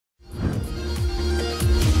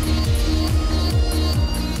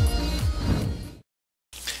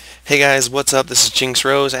Hey guys, what's up? This is Jinx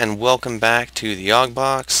Rose, and welcome back to the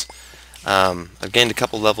Yogbox. I've gained a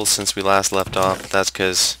couple levels since we last left off, but that's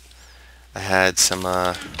because I had some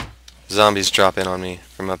zombies drop in on me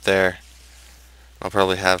from up there. I'll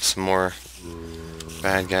probably have some more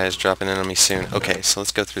bad guys dropping in on me soon. Okay, so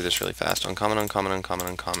let's go through this really fast. Uncommon, uncommon, uncommon,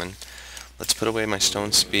 uncommon. Let's put away my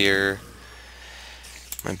stone spear,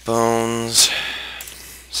 my bones,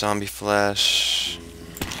 zombie flesh,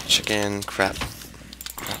 chicken, crap.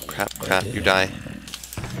 Crap, you die.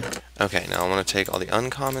 Okay, now I want to take all the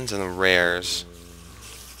uncommons and the rares.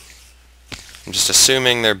 I'm just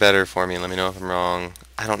assuming they're better for me. Let me know if I'm wrong.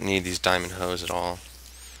 I don't need these diamond hoes at all.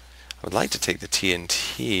 I would like to take the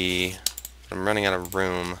TNT, but I'm running out of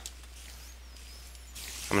room.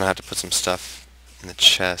 I'm going to have to put some stuff in the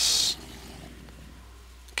chest.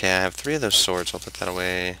 Okay, I have 3 of those swords. I'll put that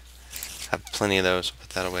away. I have plenty of those. I'll put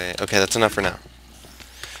that away. Okay, that's enough for now.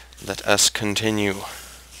 Let us continue.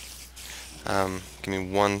 Give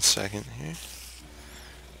me 1 second here.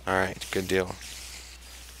 Alright, good deal.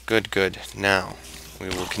 Good. Now, we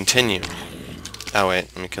will continue. Oh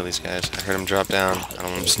wait, let me kill these guys. I heard them drop down. I don't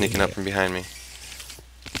want them sneaking up from behind me.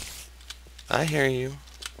 I hear you.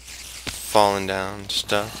 Falling down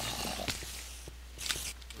stuff.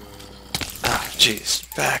 Ah,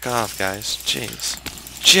 jeez. Back off, guys. Jeez.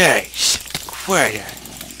 Quiet.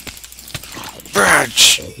 Bad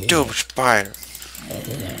stupid spider.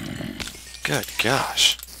 Good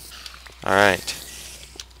gosh. Alright.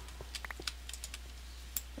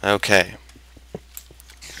 Okay.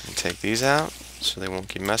 Take these out so they won't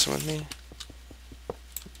keep messing with me.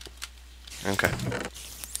 Okay.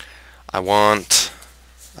 I want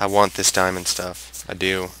this diamond stuff. I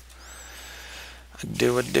do.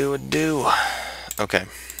 Okay.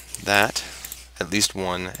 That, at least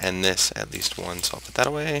one, and this, at least one. So I'll put that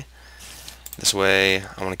away. This way.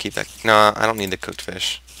 I want to keep that. No, I don't need the cooked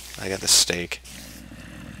fish. I got the steak.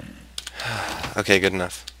 Okay, good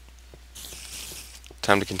enough.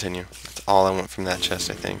 Time to continue. That's all I want from that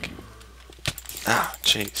chest, I think. Ah,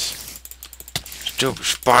 jeez. Stupid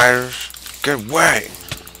spiders. Get away!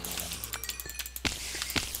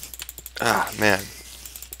 Ah, man.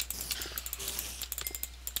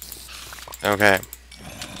 Okay.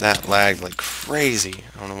 That lagged like crazy.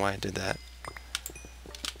 I don't know why I did that.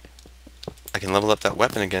 I can level up that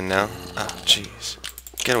weapon again now. Ah, jeez.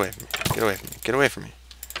 Get away from me. Get away from me. Get away from me.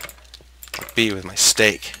 I'll beat you with my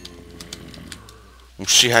steak. We'll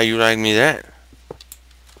see how you like me then.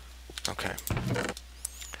 Okay. I'll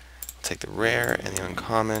take the rare and the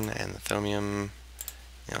uncommon and the thaumium.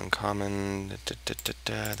 The uncommon.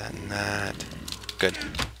 That and that. Good.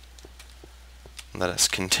 Let us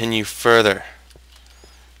continue further.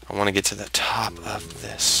 I want to get to the top of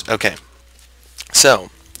this. Okay.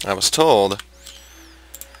 So, I was told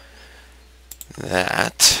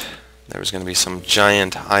that there was going to be some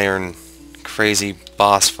giant iron crazy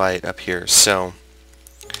boss fight up here, so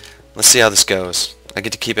let's see how this goes. I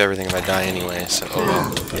get to keep everything if I die anyway, so oh well.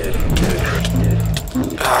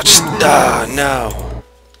 No.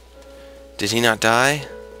 Did he not die?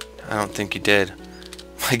 I don't think he did.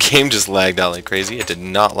 My game just lagged out like crazy. It did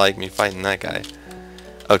not like me fighting that guy.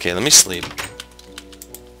 Okay, let me sleep.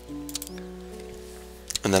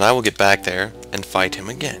 And then I will get back there and fight him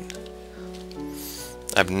again.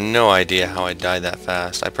 I have no idea how I died that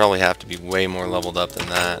fast. I probably have to be way more leveled up than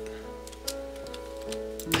that.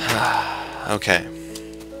 Okay.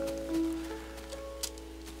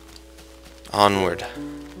 Onward.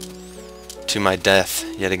 To my death,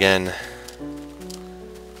 yet again.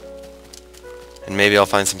 And maybe I'll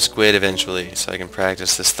find some squid eventually, so I can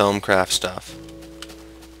practice this Thaumcraft stuff.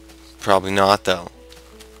 Probably not, though.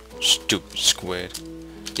 Stupid squid.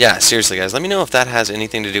 Yeah, seriously guys, let me know if that has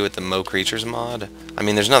anything to do with the Mo Creatures mod. I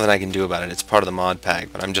mean, there's nothing I can do about it. It's part of the mod pack,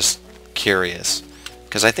 but I'm just curious.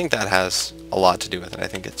 Because I think that has a lot to do with it. I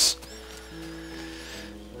think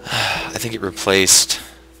it replaced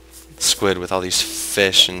squid with all these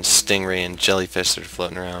fish and stingray and jellyfish that are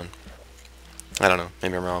floating around. I don't know.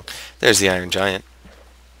 Maybe I'm wrong. There's the Iron Giant.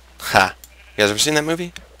 Ha! You guys ever seen that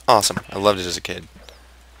movie? Awesome. I loved it as a kid.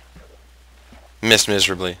 Missed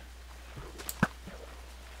miserably.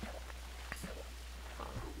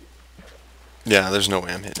 Yeah, there's no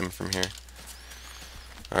way I'm hitting him from here.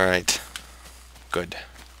 Alright. Good.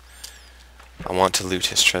 I want to loot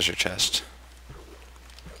his treasure chest.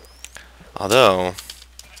 Although,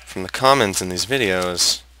 from the comments in these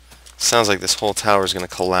videos, sounds like this whole tower is going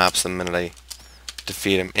to collapse the minute I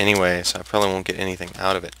defeat him anyway, so I probably won't get anything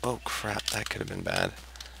out of it. Oh crap, that could have been bad.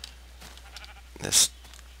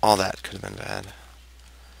 All that could have been bad.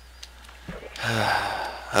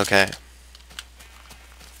 Okay.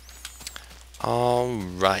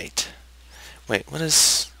 Alright. Wait, what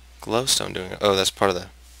is glowstone doing? Oh, that's part of the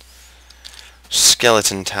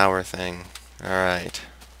skeleton tower thing. Alright.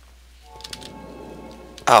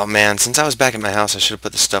 Oh man, since I was back at my house, I should have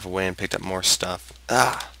put the stuff away and picked up more stuff.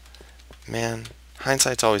 Ah, man.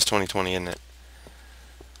 Hindsight's always 20/20, isn't it?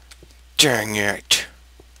 Dang it.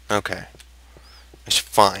 Okay. It's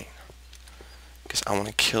fine. Because I want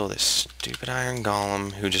to kill this stupid iron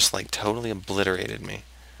golem who just, like, totally obliterated me.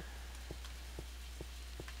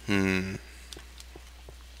 I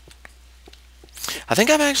think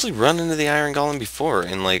I've actually run into the iron golem before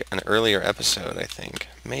in, like, an earlier episode, I think.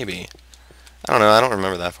 Maybe. I don't know, I don't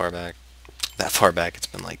remember that far back. That far back, it's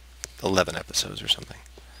been, like, 11 episodes or something.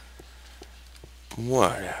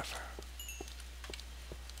 Whatever.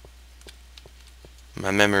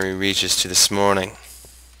 My memory reaches to this morning.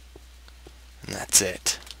 And that's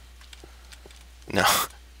it. No.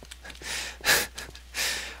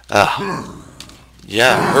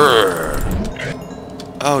 Yeah.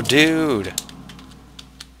 Oh, dude. I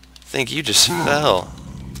think you just fell.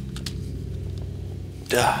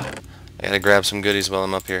 Duh. I gotta grab some goodies while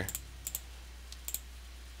I'm up here.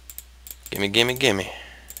 Gimme, gimme, gimme.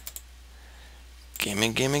 Gimme,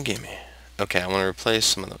 gimme, gimme. Okay, I want to replace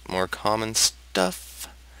some of the more common stuff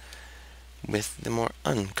with the more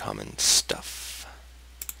uncommon stuff.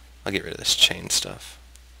 I'll get rid of this chain stuff.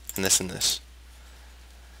 And this and this.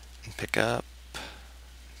 And pick up.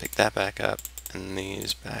 Pick that back up. And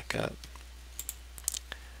these back up.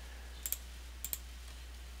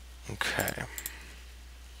 Okay.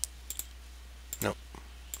 Nope.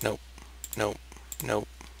 Nope. Nope. Nope.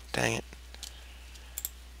 Dang it.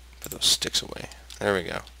 Put those sticks away. There we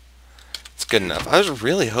go. It's good enough. I was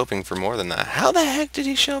really hoping for more than that. How the heck did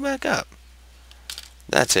he show back up?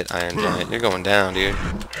 That's it, Iron Giant. You're going down, dude.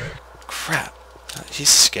 Crap. He's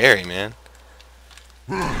scary, man.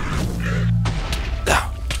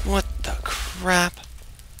 Oh, what the crap?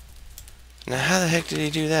 Now, how the heck did he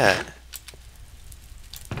do that?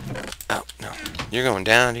 Oh, no. You're going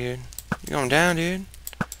down, dude. You're going down, dude.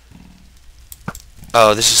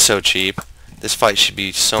 Oh, this is so cheap. This fight should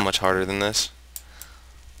be so much harder than this.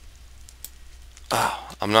 Oh,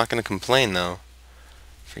 I'm not going to complain, though.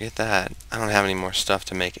 Forget that. I don't have any more stuff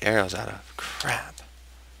to make arrows out of. Crap.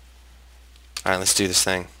 Alright, let's do this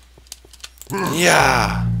thing.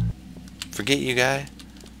 Yeah! Forget you, guy.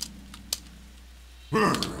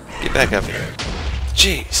 Get back up here.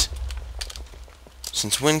 Jeez.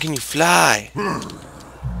 Since when can you fly? I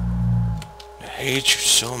hate you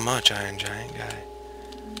so much, Iron Giant guy.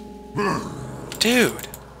 Dude!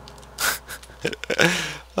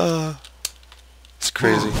 It's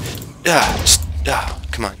crazy.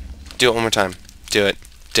 Come on. Do it one more time. Do it.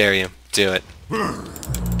 Dare you. Do it.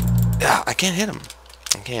 I can't hit him.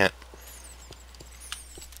 I can't.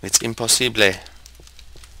 It's impossible.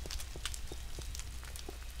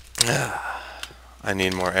 I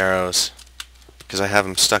need more arrows. Because I have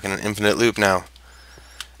him stuck in an infinite loop now.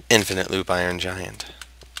 Infinite loop Iron Giant.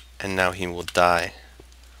 And now he will die.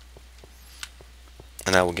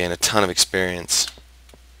 And I will gain a ton of experience.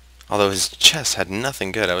 Although his chest had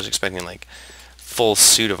nothing good. I was expecting like full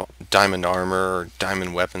suit of diamond armor or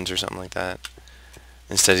diamond weapons or something like that.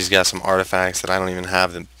 Instead he's got some artifacts that I don't even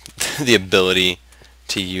have the ability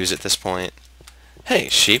to use at this point. Hey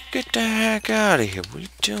sheep, get the heck out of here. What are you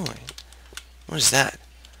doing? What is that?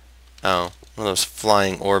 Oh, one of those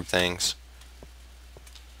flying orb things.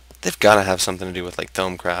 They've got to have something to do with like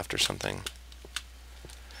Thermcraft or something.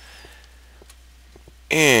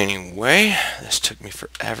 Anyway, this took me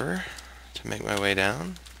forever to make my way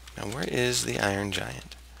down. Now where is the Iron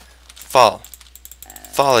Giant? Fall.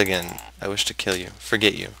 Fall again. I wish to kill you.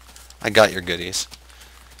 Forget you. I got your goodies.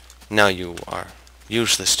 Now you are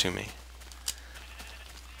useless to me.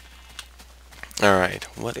 Alright,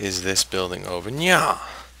 what is this building over? Nya!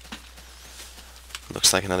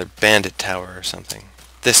 Looks like another bandit tower or something.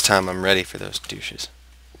 This time I'm ready for those douches.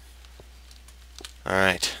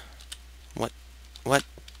 Alright. What?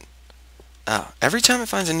 Oh, every time it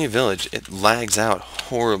finds a new village, it lags out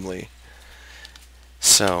horribly.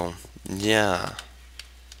 So, yeah.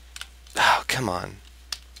 Oh, come on.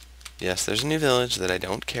 Yes, there's a new village that I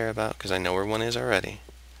don't care about because I know where one is already.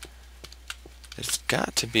 It's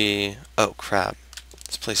got to be... Oh, crap.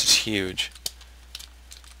 This place is huge.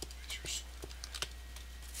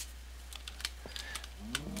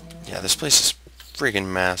 Yeah, this place is freaking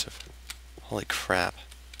massive. Holy crap.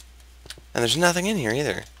 And there's nothing in here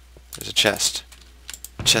either. There's a chest.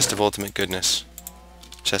 Chest of ultimate goodness.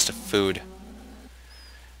 Chest of food.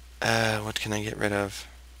 What can I get rid of?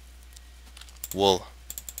 Wool.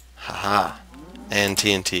 Haha. And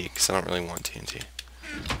TNT, because I don't really want TNT.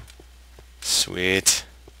 Sweet.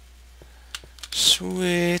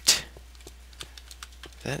 Sweet.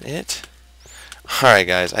 Is that it? Alright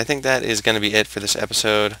guys, I think that is going to be it for this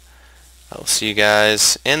episode. I will see you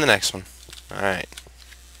guys in the next one. Alright.